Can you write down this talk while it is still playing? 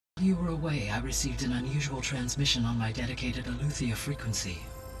You were away, I received an unusual transmission on my dedicated Aletheia frequency.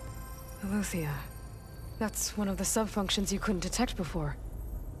 Aletheia. That's one of the sub-functions you couldn't detect before.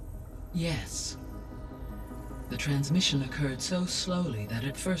 Yes. The transmission occurred so slowly that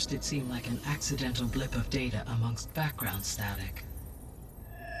at first it seemed like an accidental blip of data amongst background static.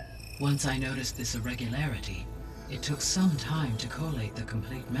 Once I noticed this irregularity, it took some time to collate the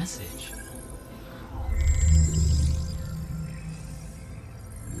complete message.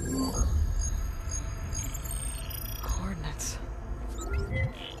 Coordinates.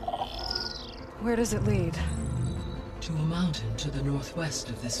 Where does it lead? To a mountain to the northwest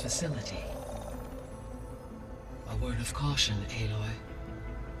of this facility. A word of caution, Aloy.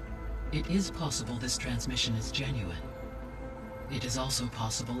 It is possible this transmission is genuine. It is also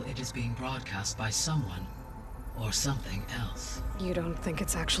possible it is being broadcast by someone or something else. You don't think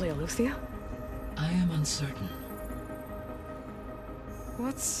it's actually Aletheia? I am uncertain.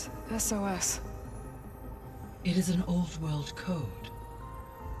 What's SOS? It is an old-world code.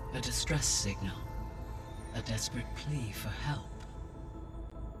 A distress signal. A desperate plea for help.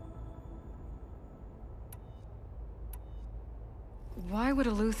 Why would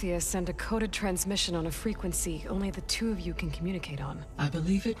Aletheia send a coded transmission on a frequency only the two of you can communicate on? I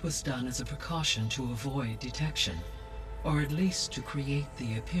believe it was done as a precaution to avoid detection, or at least to create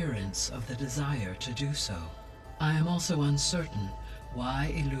the appearance of the desire to do so. I am also uncertain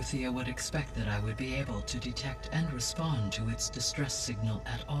why Aletheia would expect that I would be able to detect and respond to its distress signal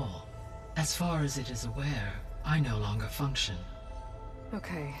at all. As far as it is aware, I no longer function.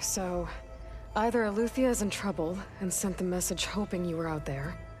 Okay, so either Aletheia is in trouble and sent the message hoping you were out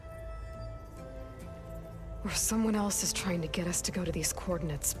there, or someone else is trying to get us to go to these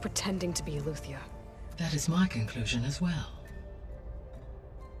coordinates, pretending to be Aletheia. That is my conclusion as well.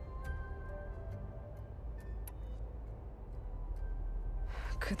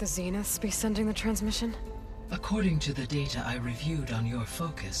 Could the Zeniths be sending the transmission? According to the data I reviewed on your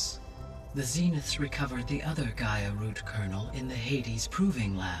focus, the Zeniths recovered the other Gaia root kernel in the Hades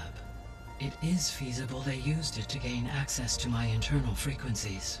Proving Lab. It is feasible they used it to gain access to my internal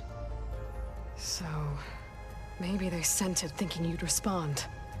frequencies. So, maybe they sent it thinking you'd respond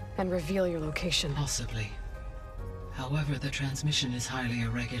and reveal your location. Possibly. However, the transmission is highly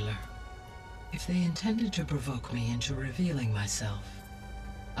irregular. If they intended to provoke me into revealing myself,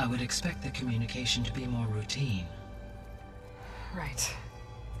 I would expect the communication to be more routine. Right.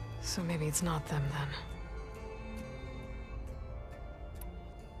 So maybe it's not them then.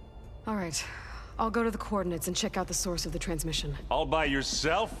 All right. I'll go to the coordinates and check out the source of the transmission. All by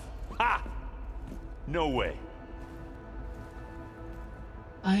yourself? Ha! No way.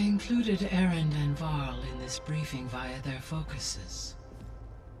 I included Erend and Varl in this briefing via their focuses.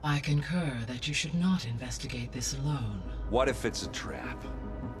 I concur that you should not investigate this alone. What if it's a trap?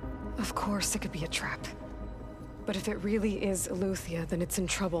 Of course it could be a trap. But if it really is Aletheia, then it's in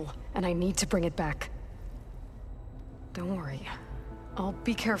trouble, and I need to bring it back. Don't worry. I'll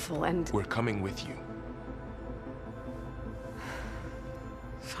be careful and... We're coming with you.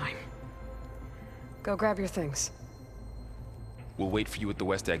 Fine. Go grab your things. We'll wait for you at the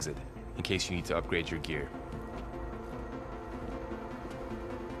west exit, in case you need to upgrade your gear.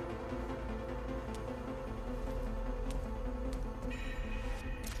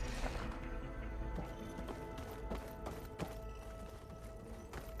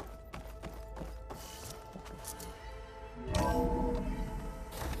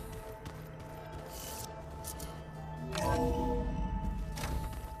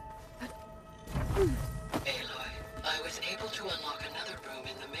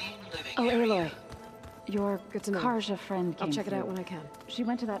 Good to know. Karja friend came I'll check it out through. when I can. She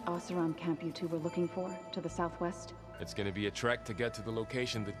went to that Oseram camp you two were looking for, to the southwest. It's gonna be a trek to get to the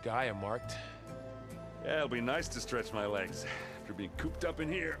location that Gaia marked. Yeah, it'll be nice to stretch my legs after being cooped up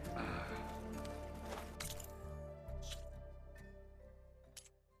in here.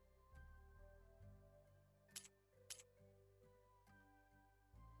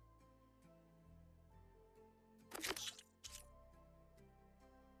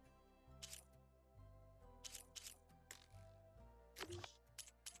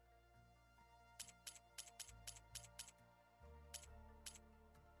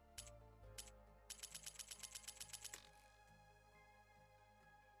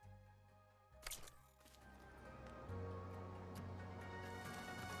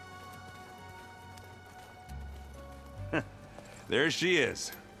 There she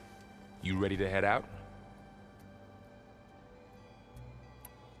is. You ready to head out?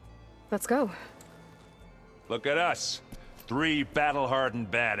 Let's go. Look at us. 3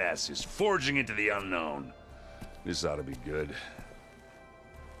 battle-hardened badasses forging into the unknown. This ought to be good.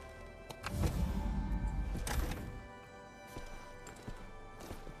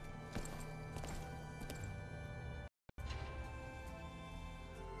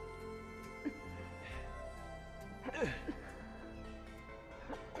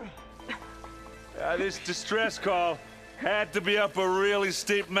 This distress call had to be up a really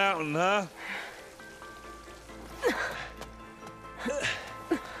steep mountain, huh?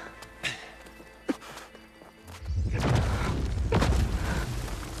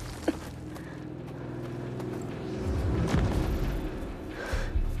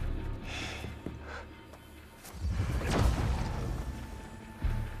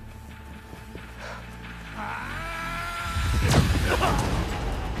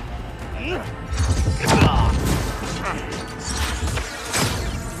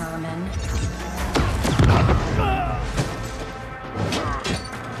 Vermin.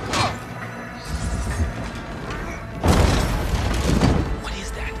 What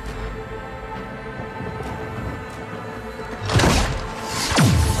is that?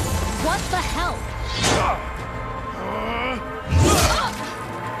 What the hell?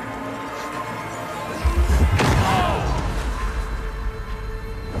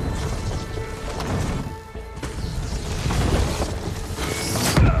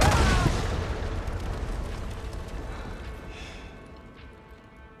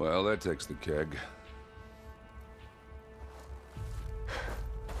 Well, that takes the keg.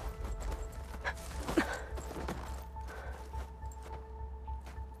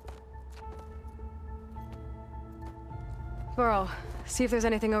 Burrow, see if there's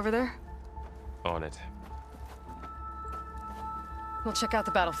anything over there. On it. We'll check out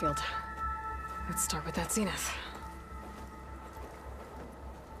the battlefield. Let's start with that zenith.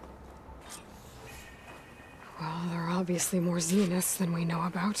 Well, there are obviously more zeniths than we know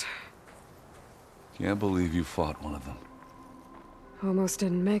about. Can't believe you fought one of them. Almost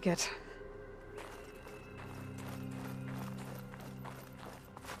didn't make it.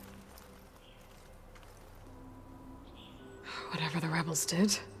 Whatever the rebels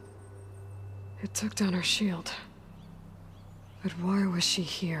did, it took down her shield. But why was she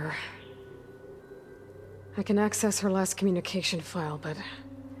here? I can access her last communication file, but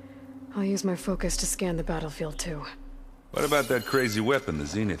I'll use my focus to scan the battlefield too. What about that crazy weapon the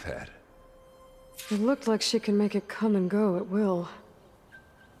Zenith had? It looked like she can make it come and go at will.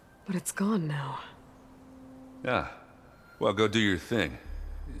 But it's gone now. Ah. Well, go do your thing.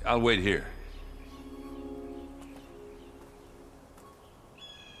 I'll wait here.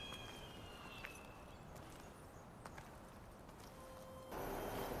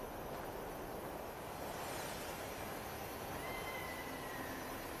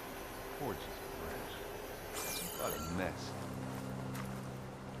 Gorgeous bridge. What a mess.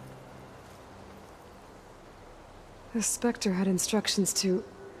 The Spectre had instructions to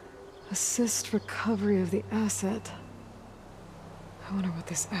assist recovery of the asset. I wonder what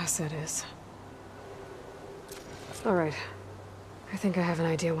this asset is. All right. I think I have an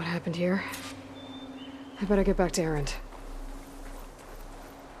idea what happened here. I better get back to Erend.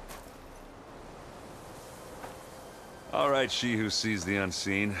 All right, she who sees the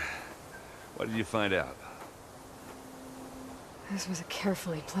unseen. What did you find out? This was a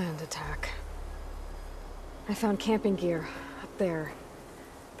carefully planned attack. I found camping gear up there.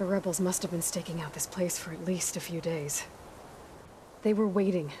 The rebels must have been staking out this place for at least a few days. They were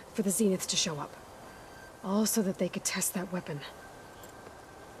waiting for the Zeniths to show up. All so that they could test that weapon.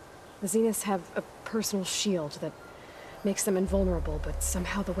 The Zeniths have a personal shield that makes them invulnerable, but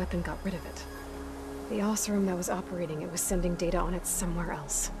somehow the weapon got rid of it. The Oseram that was operating it was sending data on it somewhere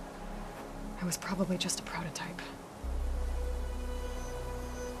else. It was probably just a prototype.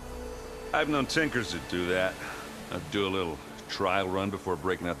 I've known tinkers that do that. I'd do a little trial run before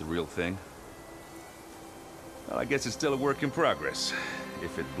breaking out the real thing. Well, I guess it's still a work in progress,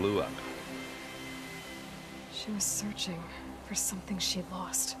 if it blew up. She was searching for something she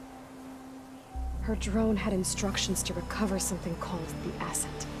lost. Her drone had instructions to recover something called the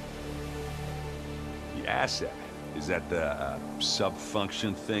asset. The asset? Is that the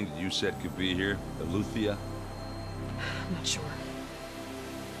sub-function thing that you said could be here? The Luthia? I'm not sure.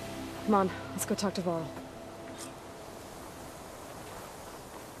 Come on, let's go talk to Varl.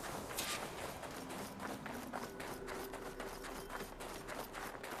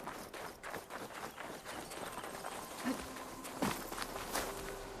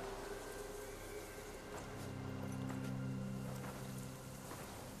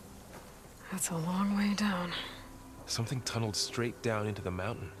 That's a long way down. Something tunneled straight down into the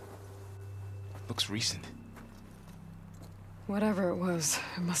mountain. Looks recent. Whatever it was,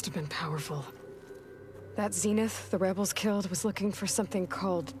 it must have been powerful. That Zenith the rebels killed was looking for something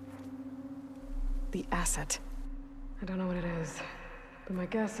called the asset. I don't know what it is, but my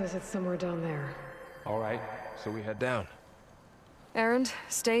guess is it's somewhere down there. All right, so we head down. Erend,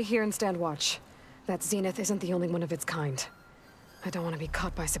 stay here and stand watch. That Zenith isn't the only one of its kind. I don't want to be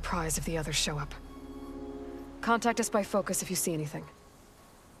caught by surprise if the others show up. Contact us by focus if you see anything.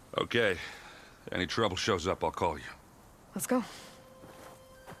 Okay. Any trouble shows up, I'll call you. Let's go.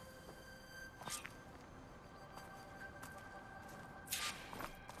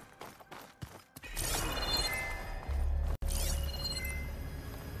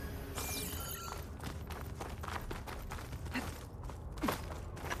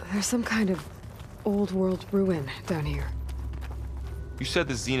 There's some kind of old world ruin down here. You said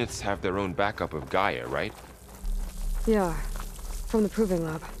the Zeniths have their own backup of Gaia, right? Yeah, from the Proving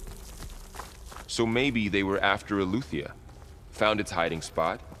Lab. So maybe they were after Eleuthia. Found its hiding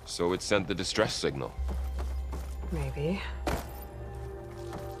spot, so it sent the distress signal. Maybe.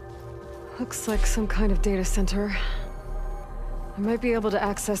 Looks like some kind of data center. I might be able to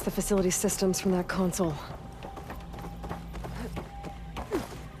access the facility systems from that console.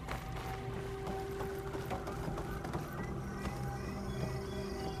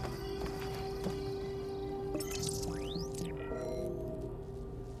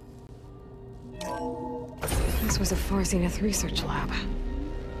 This was a Far Zenith research lab.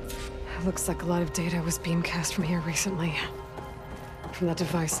 It looks like a lot of data was beamcast from here recently. From that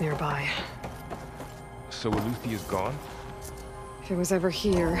device nearby. So Eleuthia's gone? If it was ever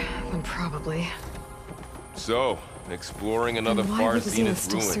here, then probably. So, exploring another Then why Far were the Zenith Zenith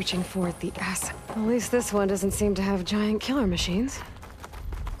still ruin. searching for the asset? At least this one doesn't seem to have giant killer machines.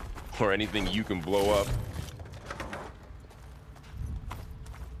 Or anything you can blow up.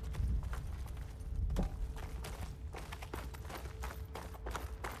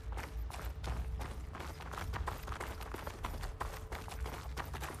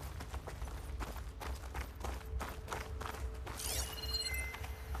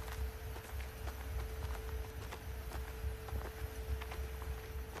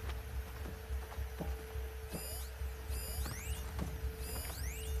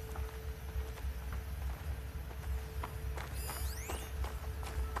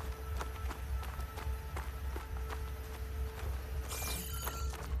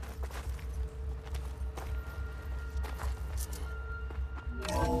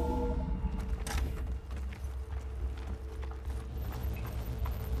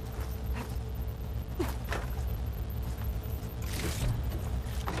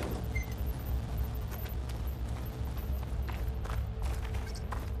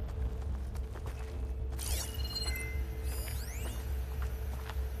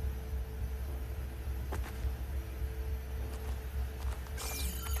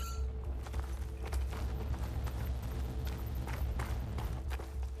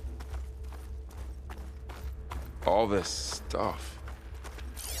 All this stuff.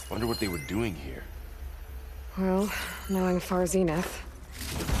 Wonder what they were doing here. Well, knowing Far Zenith,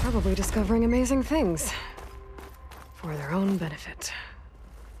 probably discovering amazing things. For their own benefit.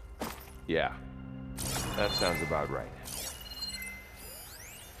 Yeah, that sounds about right.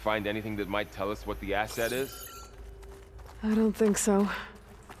 Find anything that might tell us what the asset is? I don't think so.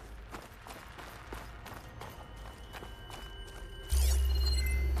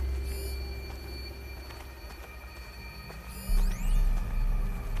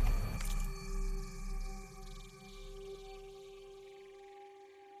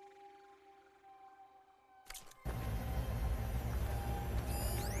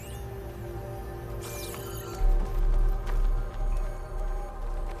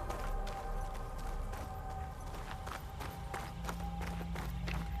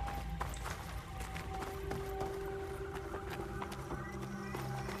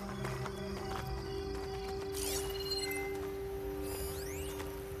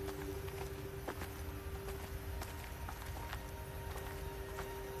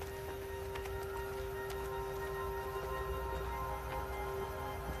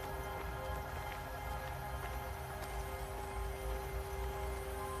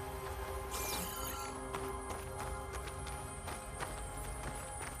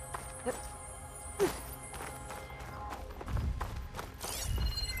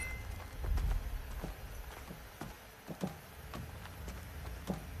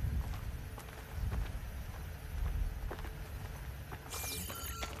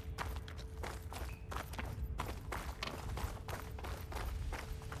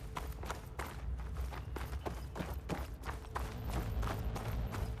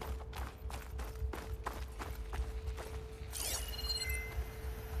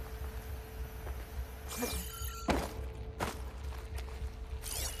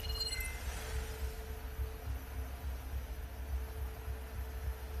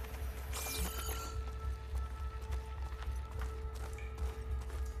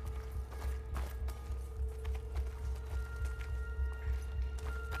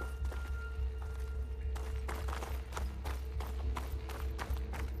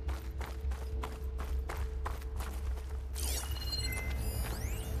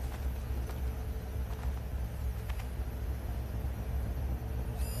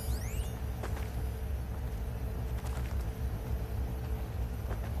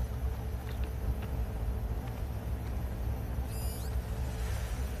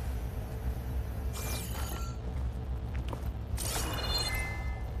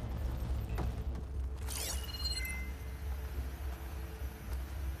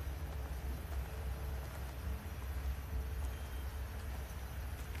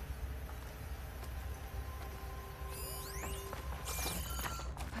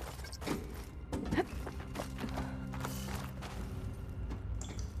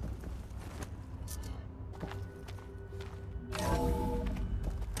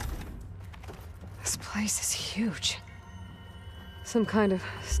 place is huge. Some kind of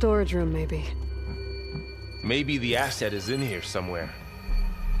storage room, maybe. Maybe the asset is in here somewhere.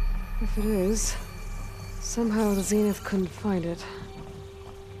 If it is, somehow the Zenith couldn't find it.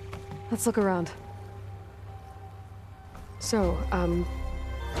 Let's look around. So,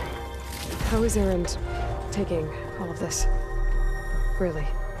 how is Erend taking all of this? Really?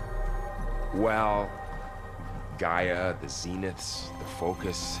 Well, Gaia, the Zeniths, the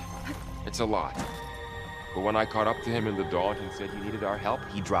Focus. It's a lot. But when I caught up to him in the Daunt and said he needed our help,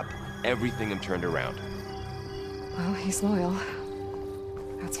 he dropped everything and turned around. Well, he's loyal.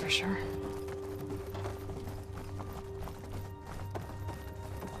 That's for sure.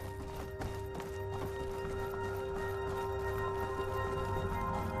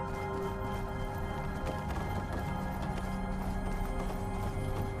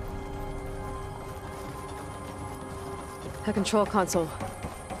 A control console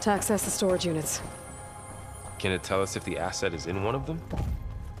to access the storage units. Can it tell us if the asset is in one of them?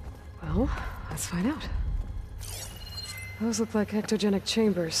 Well, let's find out. Those look like ectogenic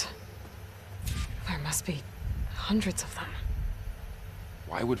chambers. There must be hundreds of them.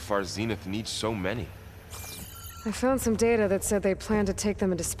 Why would Far Zenith need so many? I found some data that said they planned to take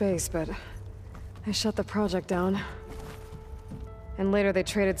them into space, but they shut the project down. And later they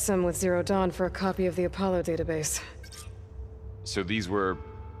traded some with Zero Dawn for a copy of the Apollo database. So these were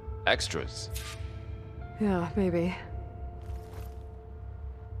extras. Yeah, maybe.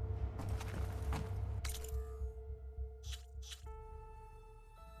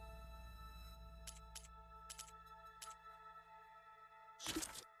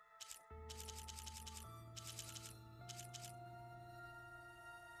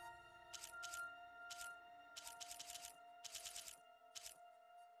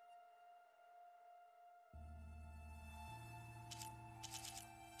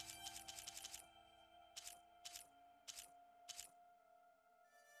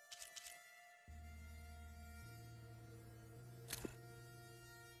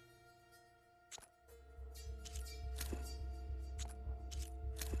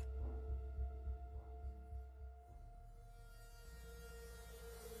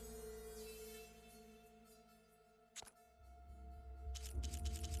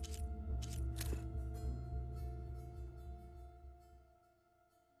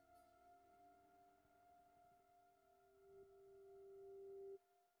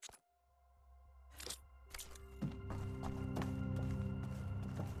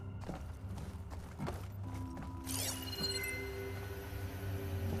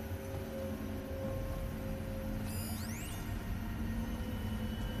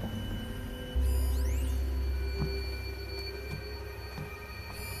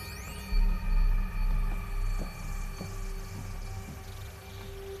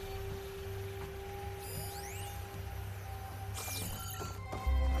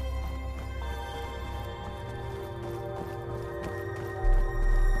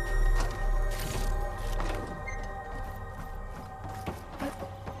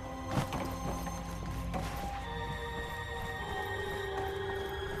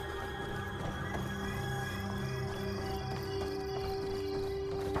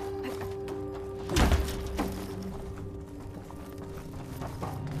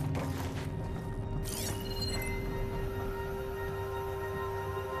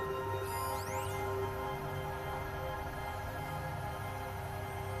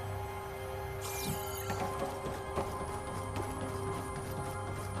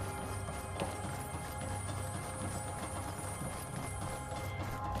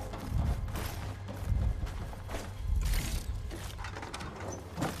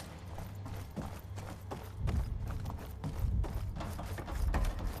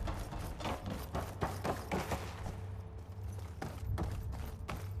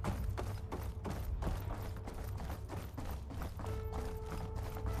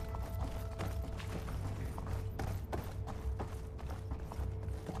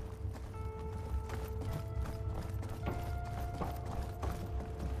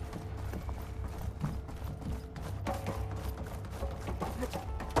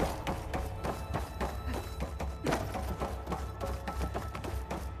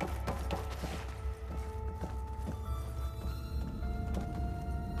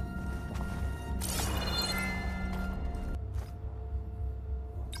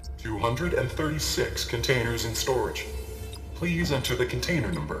 $236 containers in storage. Please enter the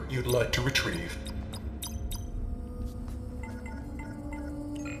container number you'd like to retrieve.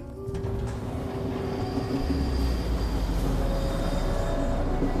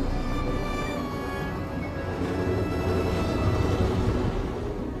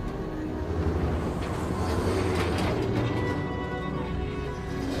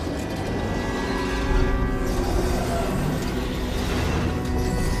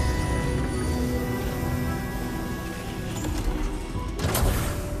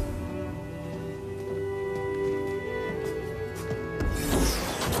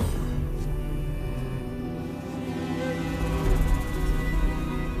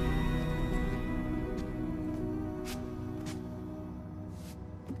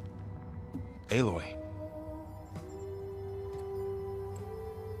 Aloy.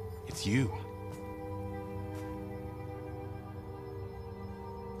 It's you.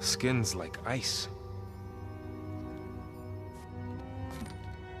 Skin's like ice.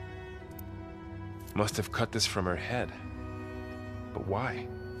 Must have cut this from her head. But why?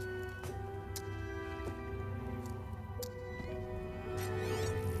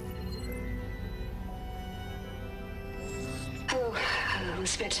 Hello,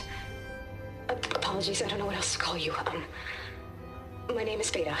 Elizabeth. Apologies, I don't know what else to call you. My name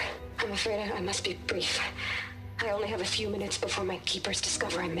is Beta. I'm afraid I must be brief. I only have a few minutes before my keepers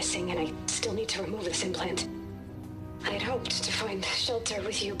discover I'm missing, and I still need to remove this implant. I had hoped to find shelter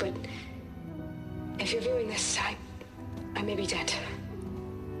with you, but if you're viewing this, I may be dead.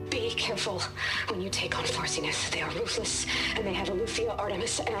 Be careful when you take on Farsiness. They are ruthless, and they have Eleuthia,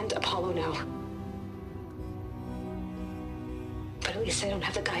 Artemis, and Apollo now. But at least I don't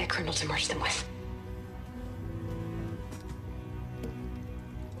have the Gaia kernel to merge them with.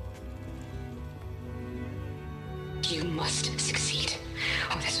 You must succeed,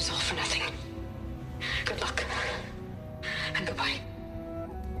 or this was all for nothing. Good luck. And goodbye.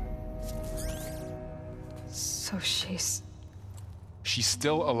 So she's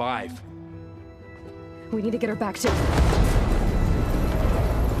still alive. We need to get her back to...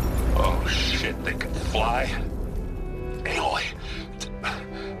 Oh shit, they can fly? Aloy!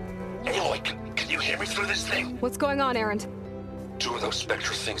 Aloy, can you hear me through this thing? What's going on, Erend? 2 of those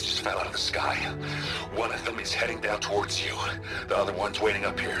spectral things just fell out of the sky. One of them is heading down towards you. The other one's waiting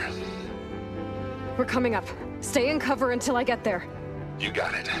up here. We're coming up. Stay in cover until I get there. You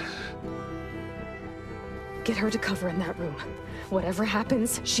got it. Get her to cover in that room. Whatever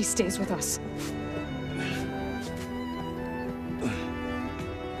happens, she stays with us.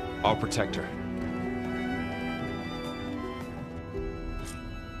 I'll protect her.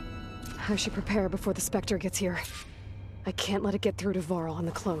 I should prepare before the Spectre gets here. I can't let it get through to Varl and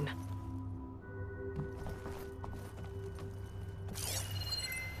the clone.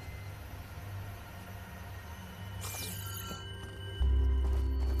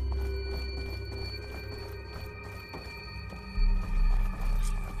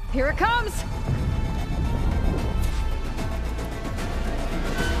 Here it comes!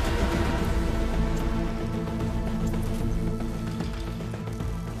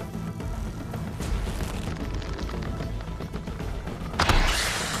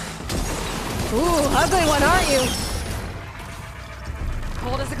 Ooh, ugly one, aren't you?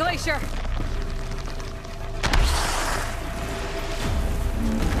 Cold as a glacier.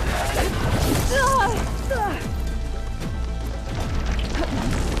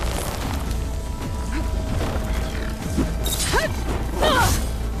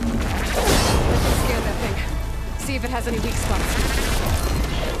 Let's scan that thing. See if it has any weak spots.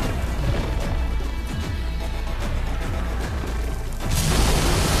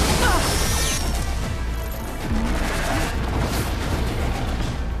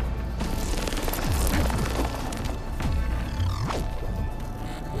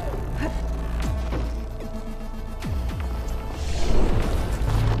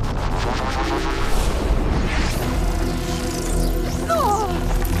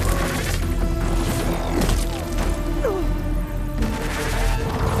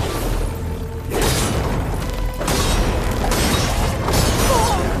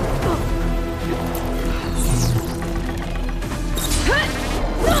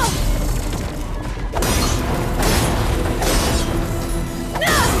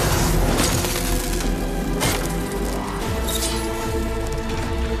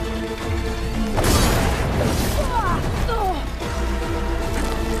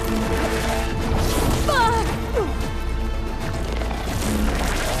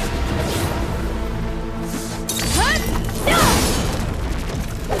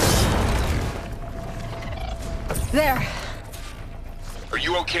 There. Are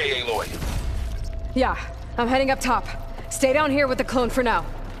you okay, Aloy? Yeah, I'm heading up top. Stay down here with the clone for now.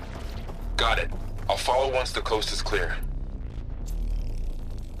 Got it. I'll follow once the coast is clear.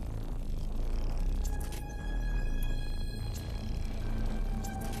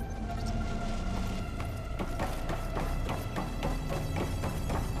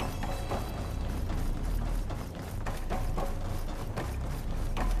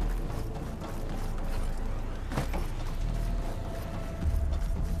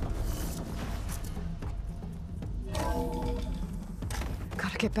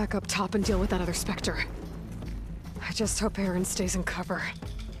 Gotta get back up top and deal with that other Spectre. I just hope Aaron stays in cover.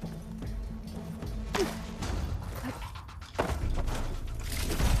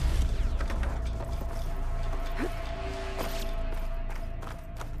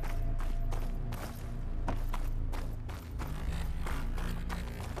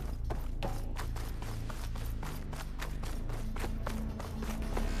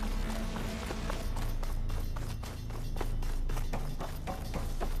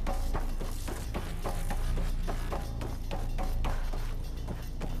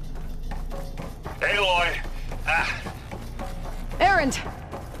 Errand!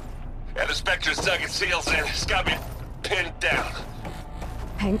 Yeah, the Spectre's dug its heels in. It's got me pinned down.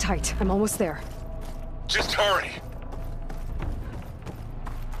 Hang tight. I'm almost there. Just hurry.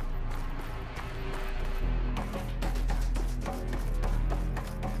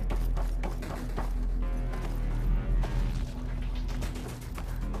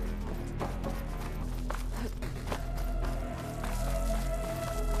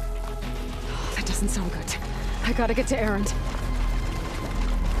 That doesn't sound good. I gotta get to Errand.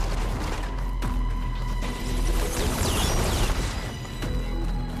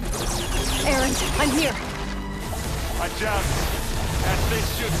 Errand, I'm here. I doubt it. That thing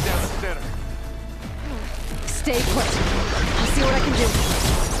shoots down the center. Stay put. I'll see what I can do.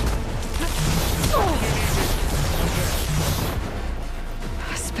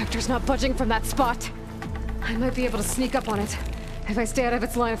 Spectre's not budging from that spot. I might be able to sneak up on it if I stay out of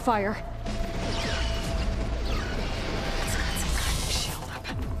its line of fire. It's got some kind of shield up.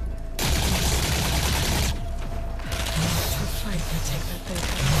 Tough fight to take that thing.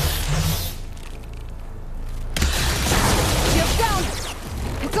 Shield down!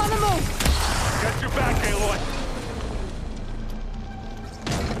 It's on the move! Got your back, Aloy.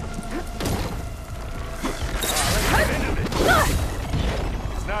 Let's get into this.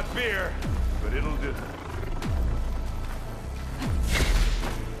 It's not beer, but it'll do.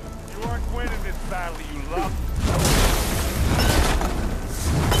 You aren't winning this battle, you lump.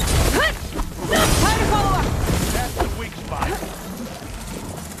 Time to follow up! That's the weak spot.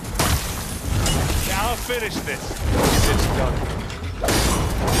 Now I'll finish this. It's done.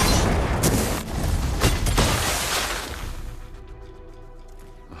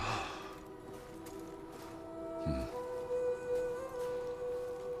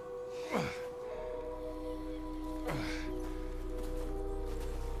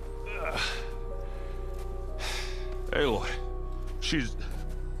 Aloy, she's...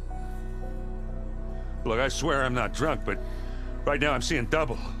 Look, I swear I'm not drunk, but right now I'm seeing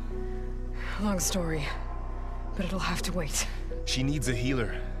double. Long story, but it'll have to wait. She needs a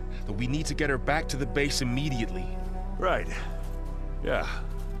healer, but we need to get her back to the base immediately. Right. Yeah.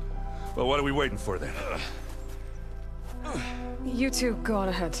 Well, what are we waiting for then? You two go on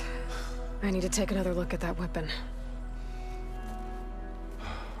ahead. I need to take another look at that weapon.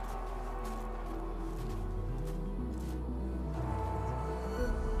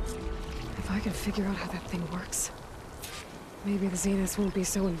 If I can figure out how that thing works, maybe the Zeniths won't be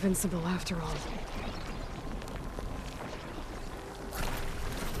so invincible after all.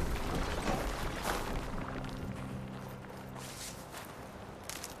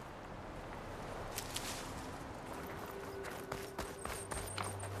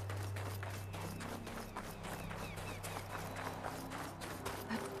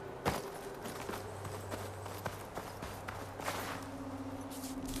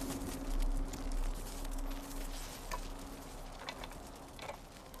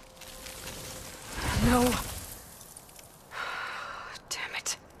 No. Damn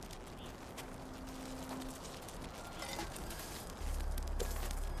it.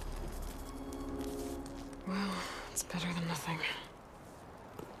 Well, it's better than nothing.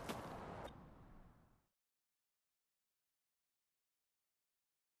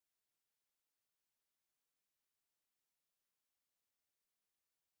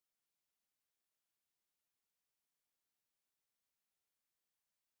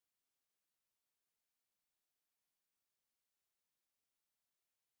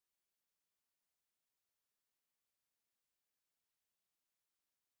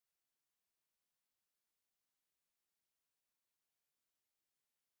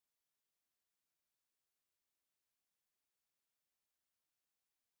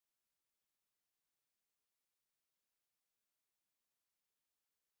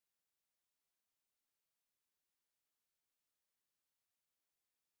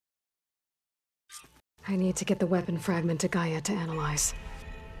 I need to get the weapon fragment to Gaia to analyze.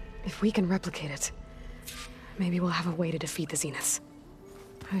 If we can replicate it, maybe we'll have a way to defeat the Zeniths.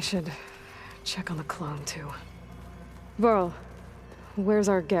 I should check on the clone, too. Varl, where's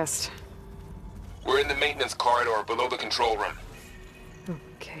our guest? We're in the maintenance corridor below the control room.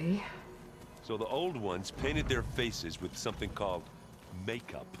 Okay. So the old ones painted their faces with something called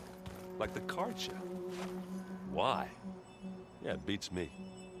makeup. Like the card show. Why? Yeah, it beats me.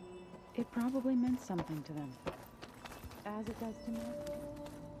 It probably meant something to them. As it does to me.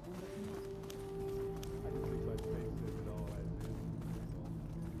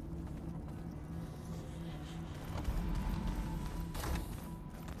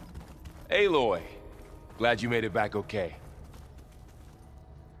 Aloy! Glad you made it back okay.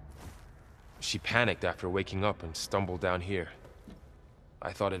 She panicked after waking up and stumbled down here.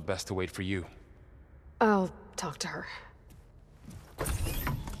 I thought it best to wait for you. I'll talk to her.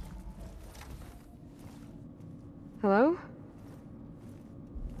 Hello?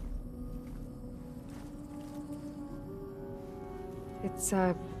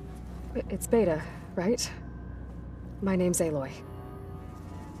 It's Beta, right? My name's Aloy.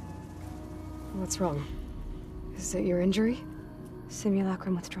 What's wrong? Is it your injury?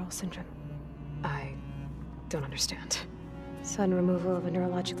 Simulacrum withdrawal syndrome. I don't understand. Sudden removal of a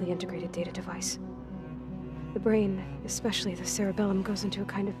neurologically integrated data device. The brain, especially the cerebellum, goes into a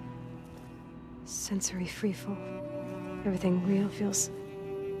kind of sensory freefall. Everything real feels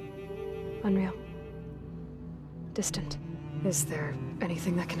unreal. Distant. Is there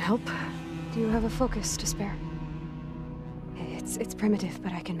anything that can help? Do you have a focus to spare? It's primitive,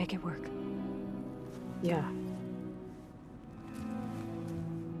 but I can make it work. Yeah.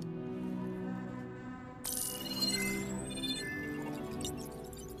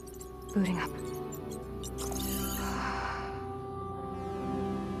 Booting up.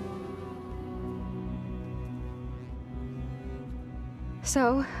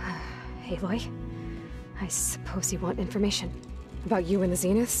 So, Aloy, I suppose you want information. About you and the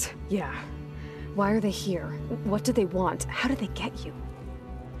Zeniths? Yeah. Why are they here? What do they want? How did they get you?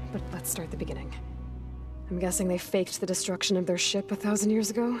 But let's start at the beginning. I'm guessing they faked the destruction of their ship 1,000 years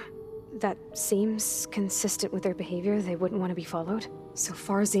ago? That seems consistent with their behavior. They wouldn't want to be followed. So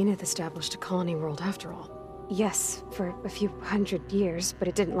far, Zenith established a colony world after all. Yes, for a few hundred years, but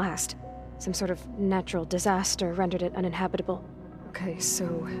it didn't last. Some sort of natural disaster rendered it uninhabitable. Okay,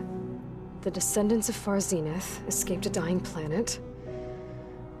 so the descendants of Far Zenith escaped a dying planet,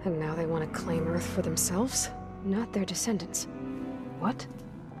 and now they want to claim Earth for themselves? Not their descendants. What?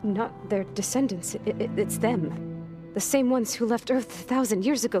 Not their descendants. It's them. The same ones who left Earth 1,000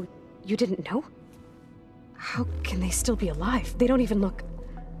 years ago. You didn't know? How can they still be alive? They don't even look...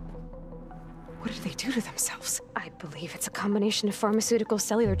 What did they do to themselves? I believe it's a combination of pharmaceutical,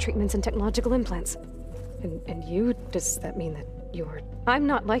 cellular treatments, and technological implants. And you? Does that mean that you're... I'm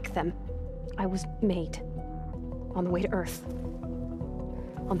not like them. I was made. On the way to Earth.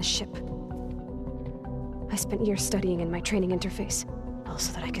 On the ship. I spent years studying in my training interface, all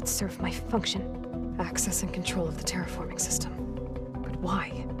so that I could serve my function. Access and control of the terraforming system. But why?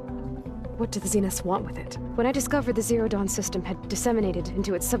 What do the Zeniths want with it? When I discovered the Zero Dawn system had disseminated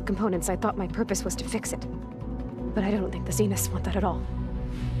into its subcomponents, I thought my purpose was to fix it. But I don't think the Zeniths want that at all.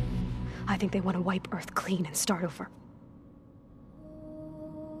 I think they want to wipe Earth clean and start over.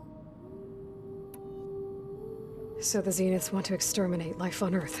 So the Zeniths want to exterminate life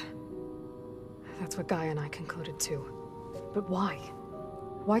on Earth. That's what Gaia and I concluded too. But why?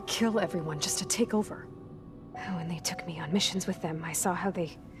 Why kill everyone just to take over? When they took me on missions with them, I saw how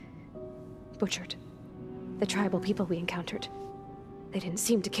they butchered the tribal people we encountered. They didn't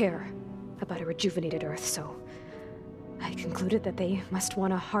seem to care about a rejuvenated Earth, so I concluded that they must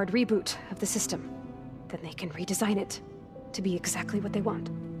want a hard reboot of the system. Then they can redesign it to be exactly what they want.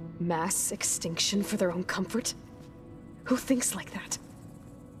 Mass extinction for their own comfort? Who thinks like that?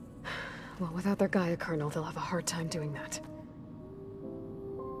 Well, without their Gaia kernel, they'll have a hard time doing that.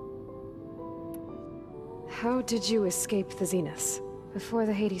 How did you escape the Zeniths? Before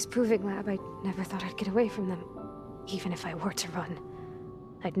the Hades Proving Lab, I never thought I'd get away from them. Even if I were to run,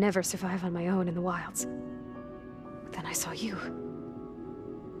 I'd never survive on my own in the wilds. But then I saw you.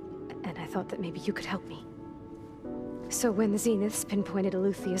 And I thought that maybe you could help me. So when the Zeniths pinpointed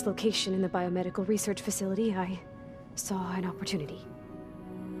Eluthia's location in the biomedical research facility, I saw an opportunity.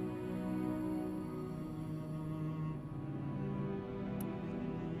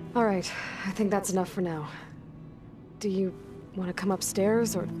 All right, I think that's enough for now. Do you want to come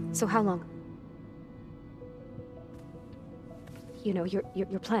upstairs, or... So how long? You know,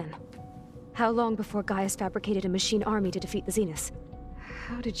 your plan. How long before Gaia's fabricated a machine army to defeat the Zeniths?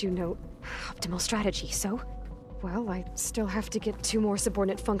 How did you know? Optimal strategy, so? Well, I still have to get 2 more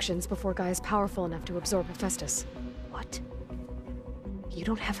subordinate functions before Gaia's powerful enough to absorb Hephaestus. What? You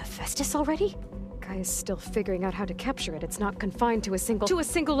don't have Hephaestus already? Gaia's still figuring out how to capture it. It's not confined to a single... To a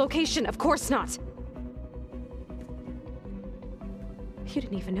single location! Of course not! You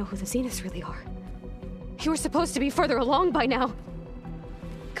didn't even know who the Zeniths really are. You were supposed to be further along by now!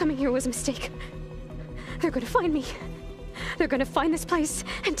 Coming here was a mistake. They're gonna find me. They're gonna find this place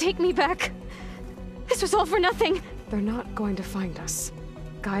and take me back. This was all for nothing! They're not going to find us.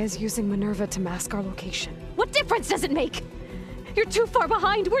 Gaia's using Minerva to mask our location. What difference does it make? You're too far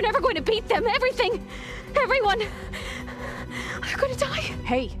behind. We're never going to beat them. Everything. Everyone. They're going to die.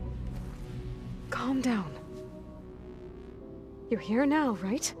 Hey. Calm down. You're here now,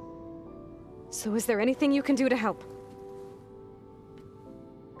 right? So is there anything you can do to help?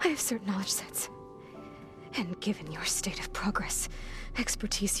 I have certain knowledge sets. And given your state of progress,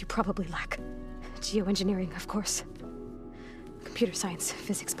 expertise you probably lack. Geoengineering, of course. Computer science,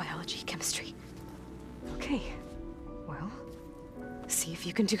 physics, biology, chemistry. Okay. Well, see if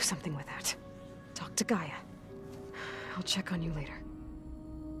you can do something with that. Talk to Gaia. I'll check on you later.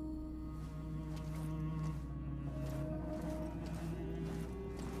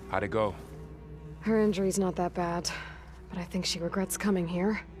 How'd it go? Her injury's not that bad, but I think she regrets coming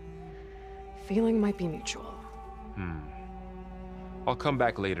here. Feeling might be mutual. I'll come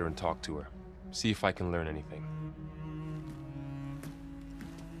back later and talk to her. See if I can learn anything.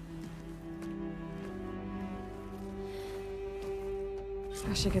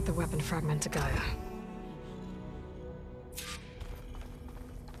 I should get the weapon fragment to Gaia.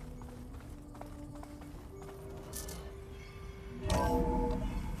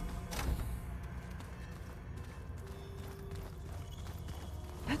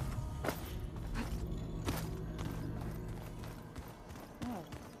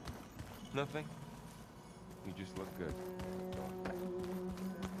 Nothing? You just look good.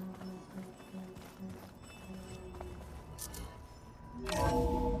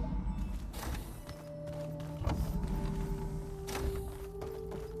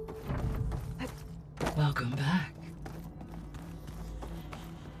 Welcome back.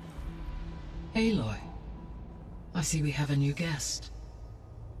 Aloy, I see we have a new guest.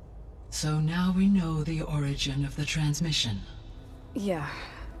 So now we know the origin of the transmission. Yeah.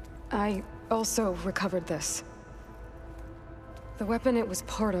 I also recovered this. The weapon it was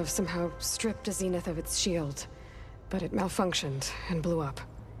part of somehow stripped a Zenith of its shield, but it malfunctioned and blew up.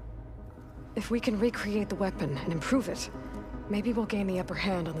 If we can recreate the weapon and improve it, maybe we'll gain the upper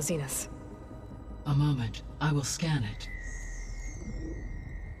hand on the Zeniths. A moment, I will scan it.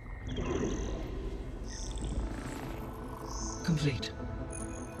 Complete.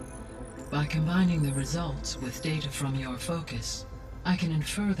 By combining the results with data from your focus, I can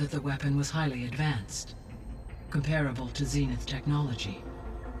infer that the weapon was highly advanced, comparable to Zenith technology,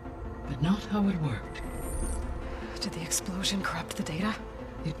 but not how it worked. Did the explosion corrupt the data?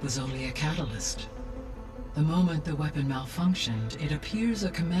 It was only a catalyst. The moment the weapon malfunctioned, it appears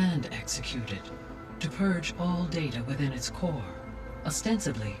a command executed to purge all data within its core.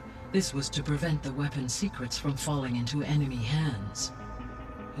 Ostensibly, this was to prevent the weapon's secrets from falling into enemy hands.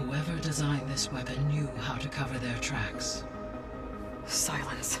 Whoever designed this weapon knew how to cover their tracks.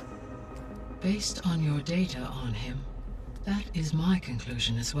 Silence. Based on your data on him, that is my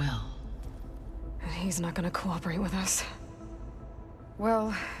conclusion as well. And he's not gonna cooperate with us.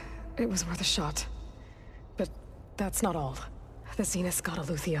 Well, it was worth a shot. But that's not all. The Zeniths got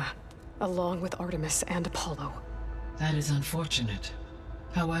Eleuthia, along with Artemis and Apollo. That is unfortunate.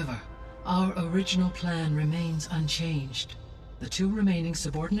 However, our original plan remains unchanged. The two remaining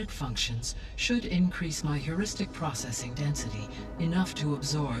subordinate functions should increase my heuristic processing density enough to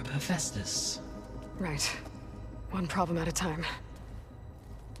absorb Hephaestus. Right. One problem at a time.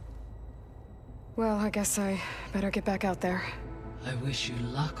 Well, I guess I better get back out there. I wish you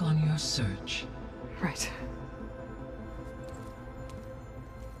luck on your search. Right.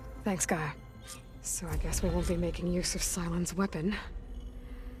 Thanks, Gaia. So I guess we won't be making use of Sylens' weapon.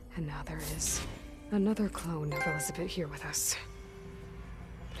 And now there is another clone of Elizabeth here with us.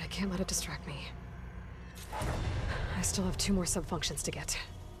 But I can't let it distract me. I still have 2 more sub-functions to get.